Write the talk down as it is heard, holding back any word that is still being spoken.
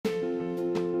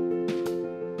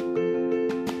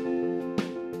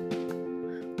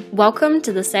Welcome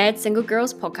to the Sad Single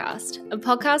Girls podcast, a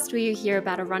podcast where you hear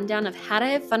about a rundown of how to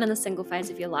have fun in the single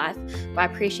phase of your life by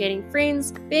appreciating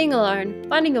friends, being alone,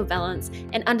 finding your balance,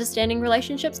 and understanding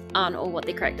relationships aren't all what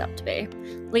they're cracked up to be.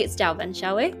 Let's delve in,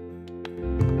 shall we?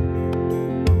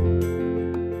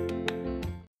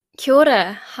 Kia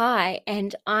ora, hi,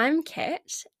 and I'm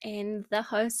Kat, and the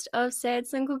host of Sad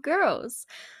Single Girls.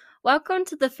 Welcome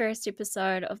to the first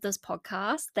episode of this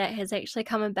podcast that has actually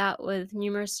come about with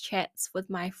numerous chats with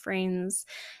my friends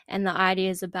and the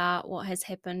ideas about what has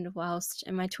happened whilst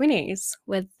in my 20s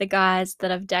with the guys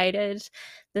that I've dated,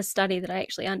 the study that I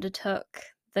actually undertook,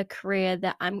 the career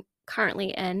that I'm currently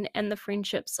in, and the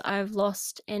friendships I've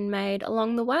lost and made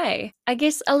along the way. I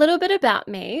guess a little bit about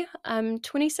me. I'm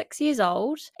 26 years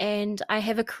old and I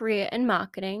have a career in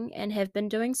marketing and have been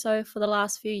doing so for the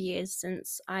last few years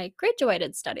since I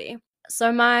graduated study.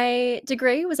 So my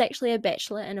degree was actually a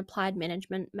Bachelor in Applied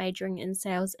Management, majoring in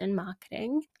sales and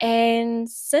marketing. And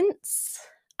since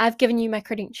I've given you my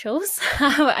credentials,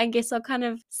 I guess I'll kind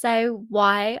of say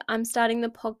why I'm starting the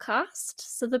podcast.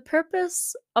 So the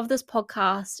purpose of this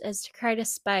podcast is to create a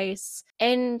space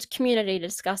and community to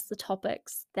discuss the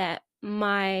topics that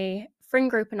my friend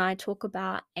group and I talk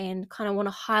about, and kind of want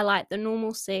to highlight the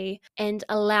normalcy and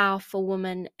allow for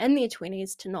women in their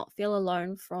 20s to not feel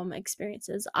alone from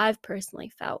experiences I've personally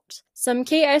felt. Some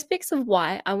key aspects of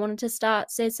why I wanted to start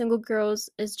Sad Single Girls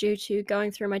is due to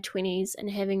going through my 20s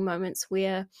and having moments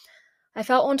where I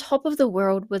felt on top of the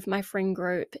world with my friend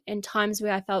group, and times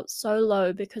where I felt so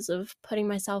low because of putting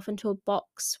myself into a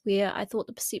box where I thought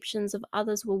the perceptions of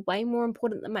others were way more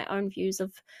important than my own views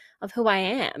of who I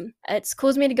am. It's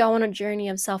caused me to go on a journey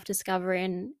of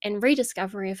self-discovery and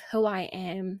rediscovery of who I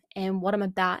am and what I'm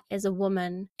about as a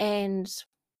woman and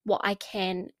what I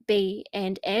can be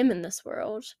and am in this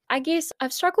world. I guess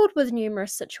I've struggled with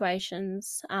numerous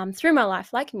situations through my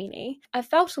life, like many. I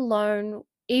felt alone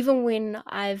even when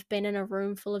I've been in a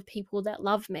room full of people that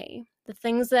love me. The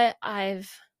things that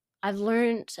I've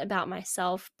learned about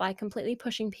myself by completely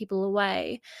pushing people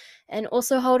away and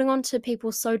also holding on to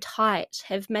people so tight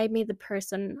have made me the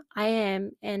person I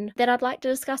am, and that I'd like to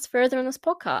discuss further in this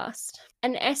podcast.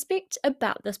 An aspect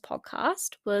about this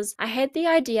podcast was I had the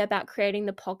idea about creating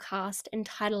the podcast and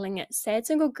titling it Sad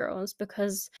Single Girls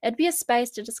because it'd be a space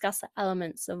to discuss the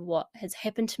elements of what has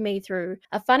happened to me through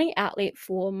a funny outlet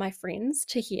for my friends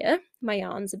to hear my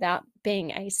yarns about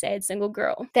being a sad single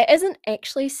girl. That isn't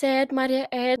actually sad, might I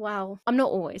add. Wow, I'm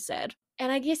not always sad.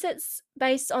 And I guess it's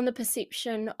based on the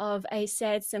perception of a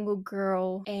sad single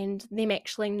girl and them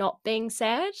actually not being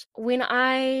sad. When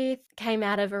I came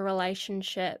out of a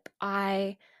relationship,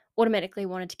 I automatically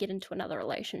wanted to get into another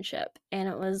relationship. And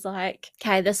it was like,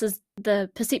 okay, this is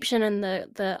the perception and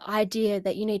the idea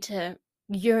that you need to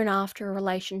yearn after a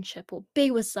relationship or be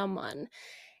with someone.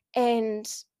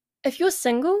 And if you're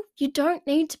single, you don't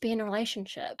need to be in a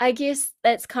relationship. I guess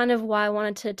that's kind of why I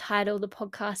wanted to title the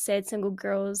podcast Sad Single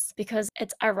Girls, because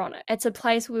it's ironic. It's a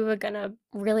place where we're going to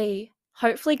really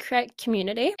hopefully create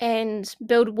community and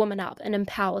build women up and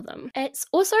empower them. It's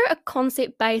also a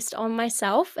concept based on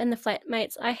myself and the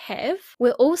flatmates I have.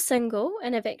 We're all single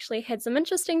and have actually had some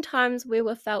interesting times where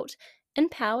we've felt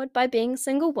empowered by being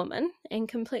single women and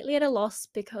completely at a loss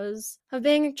because of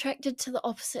being attracted to the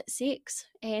opposite sex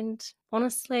and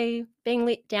honestly being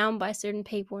let down by certain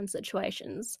people and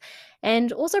situations,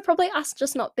 and also probably us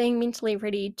just not being mentally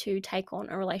ready to take on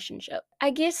a relationship.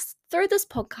 I guess through this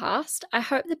podcast, I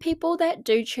hope the people that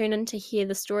do tune in to hear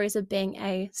the stories of being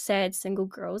a sad single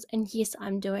girls, and yes,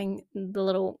 I'm doing the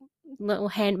little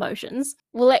hand motions,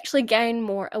 will actually gain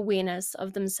more awareness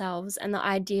of themselves and the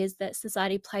ideas that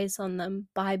society places on them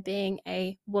by being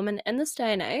a woman in this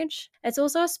day and age. It's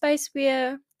also a space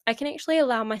where I can actually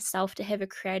allow myself to have a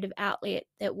creative outlet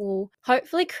that will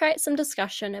hopefully create some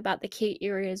discussion about the key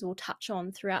areas we'll touch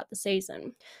on throughout the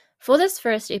season. For this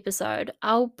first episode,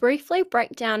 I'll briefly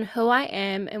break down who I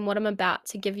am and what I'm about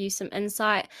to give you some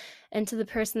insight into the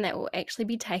person that will actually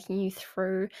be taking you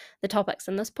through the topics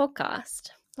in this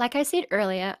podcast. Like I said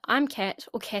earlier, I'm Kat,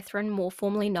 or Catherine, more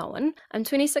formally known. I'm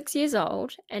 26 years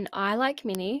old, and I, like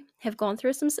many, have gone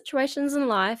through some situations in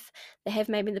life that have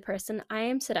made me the person I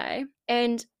am today.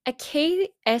 And a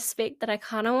key aspect that I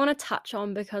kind of want to touch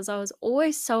on, because I was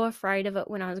always so afraid of it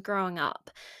when I was growing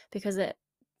up, because it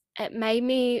made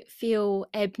me feel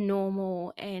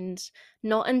abnormal and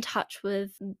not in touch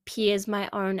with peers my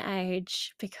own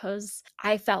age, because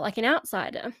I felt like an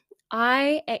outsider.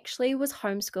 I actually was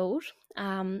homeschooled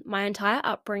my entire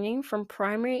upbringing from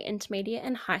primary, intermediate,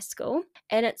 and high school.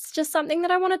 And it's just something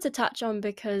that I wanted to touch on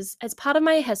because it's part of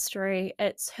my history.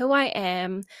 It's who I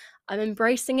am. I'm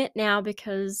embracing it now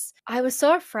because I was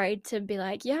so afraid to be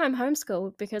like, yeah, I'm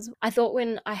homeschooled, because I thought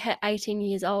when I hit 18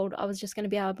 years old, I was just going to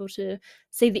be able to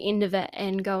see the end of it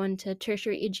and go into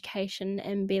tertiary education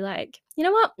and be like, you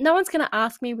know what? No one's going to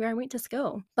ask me where I went to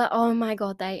school. But oh my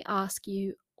God, they ask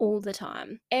you all the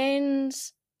time. And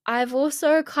I've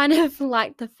also kind of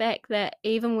liked the fact that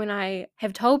even when I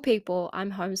have told people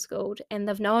I'm homeschooled and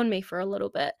they've known me for a little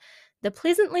bit, they're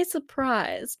pleasantly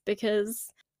surprised because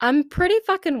I'm pretty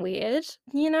fucking weird.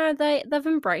 You know, they've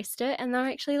embraced it and they're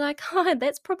actually like, oh,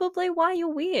 that's probably why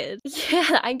you're weird.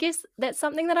 Yeah, I guess that's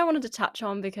something that I wanted to touch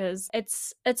on because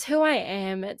it's who I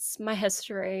am, it's my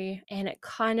history, and it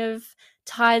kind of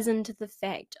ties into the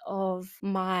fact of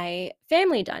my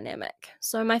family dynamic.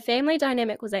 So my family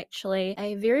dynamic was actually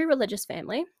a very religious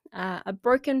family. A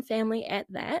broken family at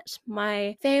that.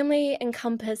 My family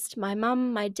encompassed my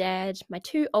mum, my dad, my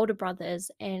two older brothers,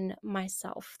 and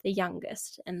myself, the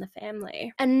youngest in the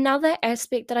family. Another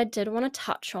aspect that I did want to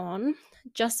touch on,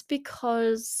 just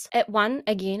because one,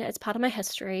 again, it's part of my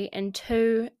history, and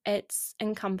two, it's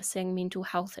encompassing mental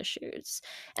health issues.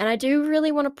 And I do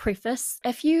really want to preface,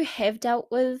 if you have dealt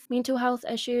with mental health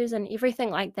issues and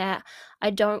everything like that, I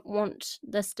don't want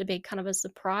this to be kind of a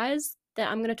surprise that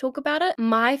I'm going to talk about it.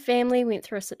 My family went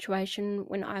through a situation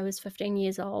when I was 15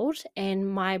 years old, and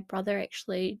my brother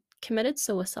actually committed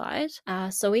suicide.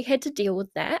 So we had to deal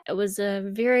with that. It was a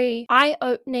very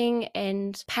eye-opening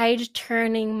and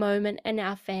page-turning moment in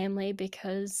our family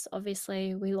because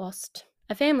obviously we lost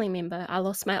a family member. I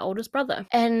lost my oldest brother.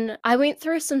 And I went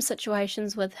through some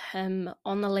situations with him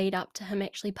on the lead up to him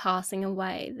actually passing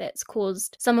away that's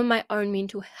caused some of my own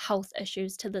mental health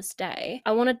issues to this day.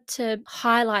 I wanted to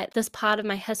highlight this part of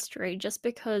my history just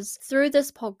because through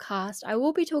this podcast, I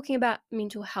will be talking about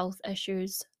mental health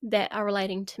issues that are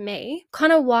relating to me,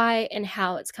 kind of why and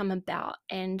how it's come about.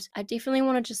 And I definitely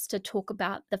wanted just to talk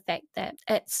about the fact that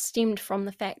it stemmed from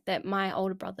the fact that my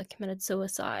older brother committed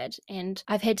suicide, and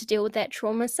I've had to deal with that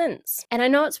trauma since. And I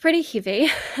know it's pretty heavy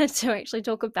to actually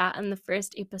talk about in the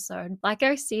first episode. Like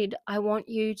I said, I want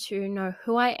you to know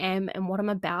who I am and what I'm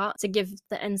about, to give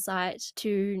the insight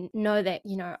to know that,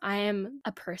 you know, I am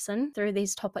a person through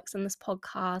these topics in this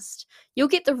podcast. You'll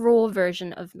get the raw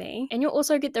version of me, and you'll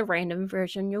also get the random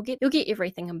version. You'll get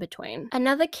everything in between.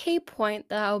 Another key point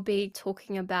that I'll be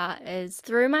talking about is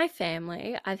through my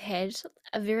family, I've had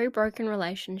a very broken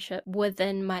relationship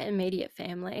within my immediate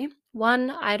family.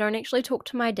 One, I don't actually talk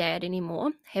to my dad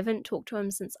anymore. Haven't talked to him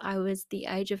since I was the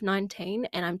age of 19,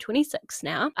 and I'm 26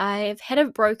 now. I've had a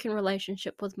broken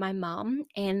relationship with my mum,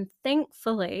 and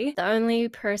thankfully, the only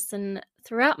person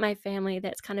throughout my family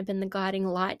that's kind of been the guiding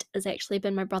light has actually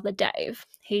been my brother Dave.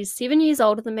 He's 7 years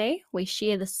older than me. We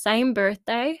share the same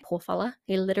birthday. Poor fella.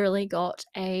 He literally got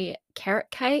a carrot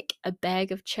cake, a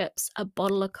bag of chips, a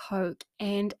bottle of Coke,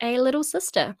 and a little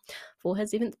sister for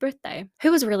his 7th birthday. Who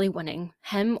was really winning,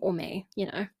 him or me, you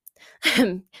know?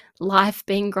 Life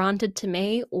being granted to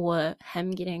me, or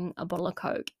him getting a bottle of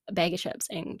Coke, a bag of chips,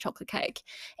 and chocolate cake,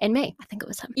 and me. I think it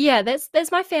was him. Yeah,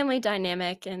 that's my family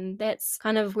dynamic, and that's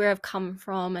kind of where I've come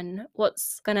from and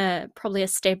what's gonna probably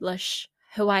establish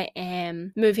who I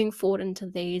am moving forward into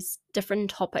these different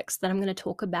topics that I'm going to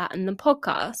talk about in the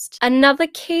podcast. Another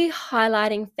key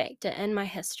highlighting factor in my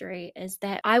history is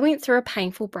that I went through a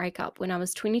painful breakup when I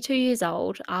was 22 years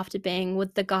old after being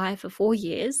with the guy for 4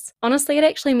 years. Honestly, it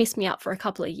actually messed me up for a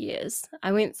couple of years.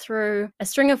 I went through a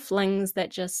string of flings that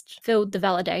just filled the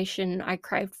validation I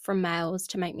craved from males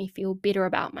to make me feel better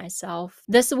about myself.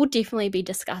 This will definitely be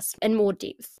discussed in more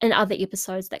depth in other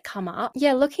episodes that come up.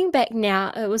 Yeah, looking back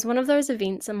now, it was one of those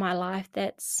events in my life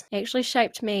that's actually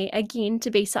shaped me again to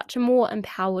be such a more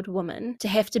empowered woman, to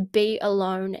have to be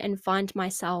alone and find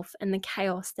myself in the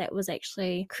chaos that was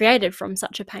actually created from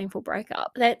such a painful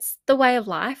breakup. That's the way of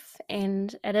life,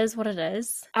 and it is what it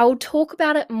is. I'll talk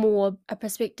about it more a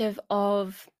perspective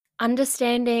of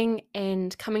understanding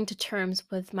and coming to terms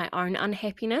with my own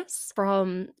unhappiness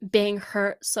from being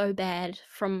hurt so bad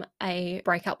from a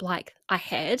breakup like I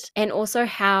had, and also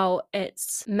how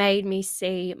it's made me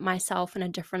see myself in a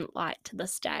different light to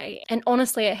this day. And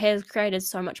honestly, it has created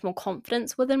so much more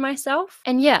confidence within myself.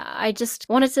 And yeah, I just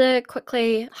wanted to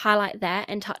quickly highlight that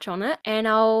and touch on it. And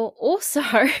I'll also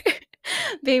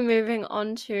be moving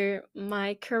on to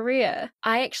my career.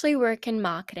 I actually work in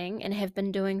marketing and have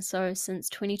been doing so since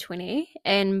 2020.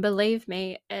 And believe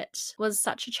me, it was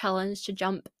such a challenge to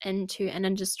jump into an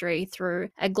industry through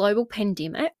a global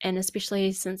pandemic, and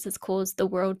especially since it's caused the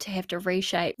world to have to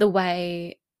reshape the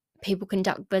way people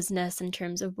conduct business, in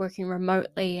terms of working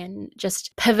remotely and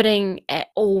just pivoting at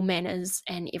all manners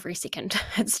and every second.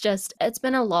 It's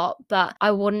been a lot, but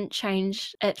I wouldn't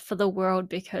change it for the world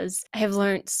because I have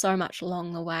learned so much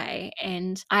along the way.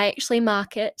 And I actually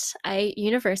market a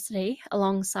university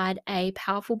alongside a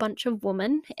powerful bunch of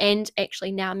women, and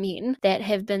actually now men, that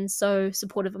have been so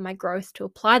supportive of my growth to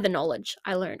apply the knowledge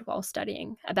I learned while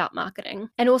studying about marketing.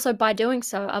 And also by doing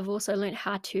so, I've also learned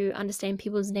how to understand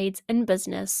people's needs in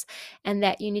business, and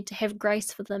that you need to have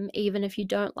grace for them even if you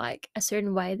don't like a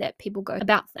certain way that people go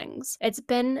about things. It's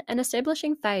been an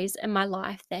establishing phase in my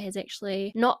life that has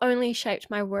actually not only shaped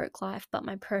my work life but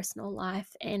my personal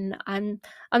life, and I'm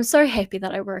so happy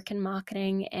that I work in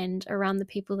marketing and around the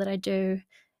people that I do.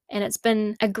 And it's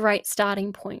been a great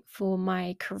starting point for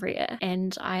my career.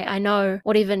 And I know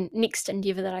whatever next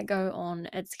endeavor that I go on,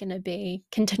 it's going to be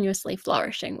continuously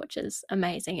flourishing, which is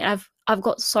amazing. And I've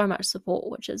got so much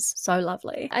support, which is so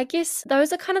lovely. I guess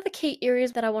those are kind of the key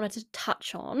areas that I wanted to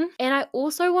touch on. And I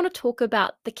also want to talk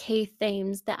about the key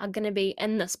themes that are going to be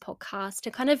in this podcast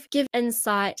to kind of give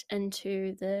insight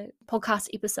into the podcast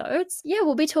episodes. Yeah,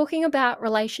 we'll be talking about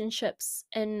relationships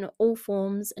in all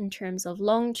forms, in terms of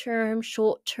long-term,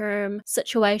 short-term,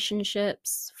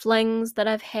 situationships, flings that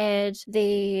I've had,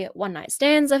 the one-night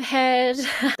stands I've had,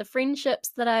 the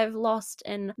friendships that I've lost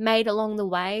and made along the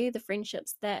way, the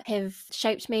friendships that have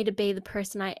shaped me to be the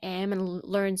person I am and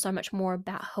learn so much more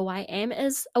about who I am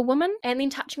as a woman. And then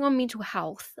touching on mental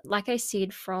health, like I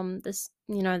said, from this,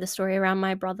 the story around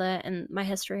my brother and my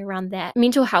history around that,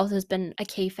 mental health has been a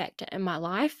key factor in my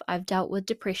life. I've dealt with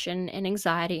depression and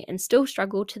anxiety and still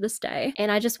struggle to this day. And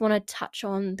I just want to touch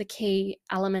on the key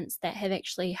elements that have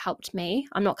actually helped me.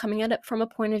 I'm not coming at it from a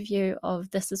point of view of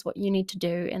this is what you need to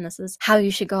do and this is how you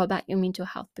should go about your mental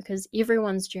health, because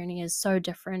everyone's journey is so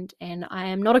different and I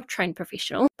am not a trained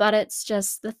professional, but it's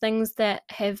just the things that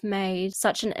have made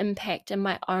such an impact in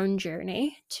my own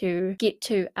journey to get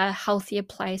to a healthier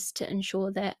place, to ensure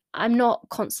that I'm not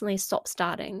constantly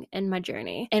stop-starting in my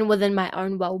journey and within my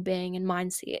own well-being and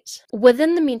mindset.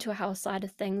 Within the mental health side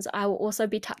of things, I will also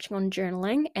be touching on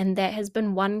journaling, and that has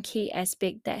been one key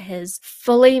aspect that has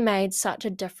fully made such a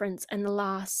difference in the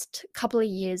last couple of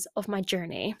years of my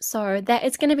journey. So that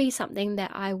is going to be something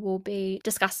that I will be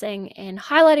discussing and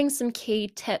highlighting some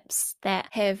key tips that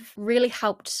have really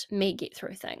helped me get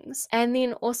through things. And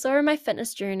then also my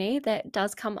fitness journey that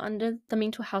does come under the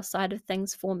mental health side of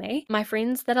things for me. My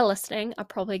friends that are listening are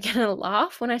probably gonna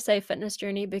laugh when I say fitness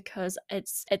journey because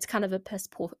it's kind of a piss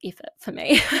poor effort for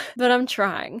me, but I'm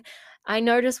trying. I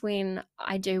notice when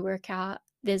I do work out,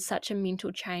 there's such a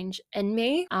mental change in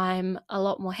me. I'm a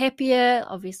lot more happier,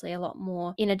 obviously a lot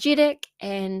more energetic,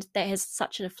 and that has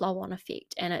such a flow-on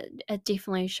effect. And it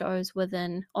definitely shows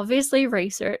within, obviously,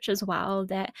 research as well,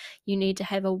 that you need to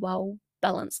have a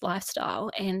well-balanced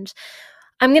lifestyle. And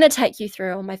I'm going to take you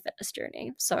through on my fitness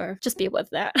journey, so just bear with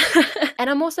that. And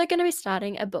I'm also going to be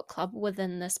starting a book club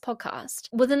within this podcast.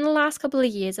 Within the last couple of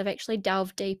years, I've actually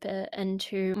delved deeper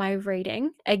into my reading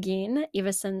again.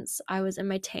 Ever since I was in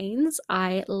my teens,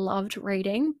 I loved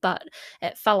reading, but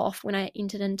it fell off when I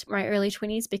entered into my early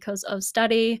 20s because of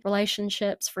study,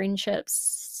 relationships,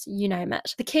 friendships, you name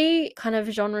it. The key kind of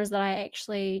genres that I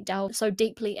actually delve so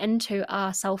deeply into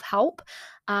are self-help,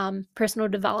 personal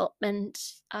development,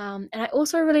 and I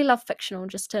also really love fictional,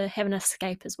 just to have an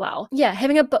escape as well. Yeah,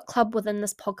 having a book club within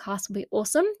this podcast will be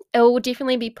awesome. It will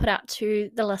definitely be put out to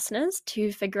the listeners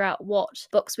to figure out what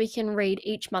books we can read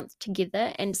each month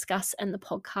together and discuss in the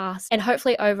podcast, and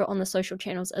hopefully over on the social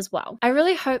channels as well. I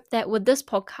really hope that with this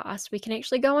podcast we can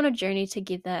actually go on a journey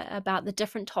together about the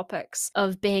different topics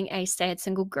of being a sad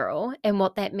single girl and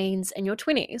what that means in your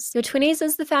 20s. Your 20s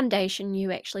is the foundation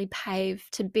you actually pave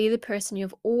to be the person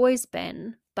you've always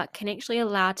been, but can actually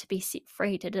allow to be set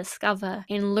free to discover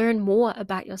and learn more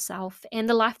about yourself and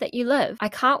the life that you live. I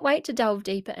can't wait to delve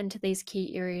deeper into these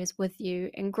key areas with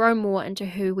you and grow more into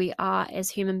who we are as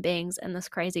human beings in this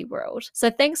crazy world.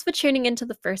 So thanks for tuning into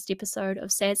the first episode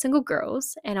of Sad Single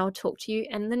Girls, and I'll talk to you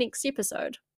in the next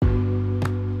episode.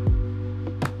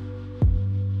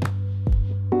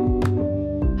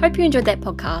 Hope you enjoyed that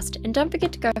podcast, and don't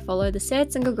forget to go follow the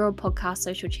Sad Single Girl podcast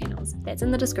social channels. That's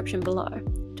in the description below.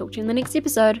 Talk to you in the next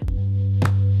episode.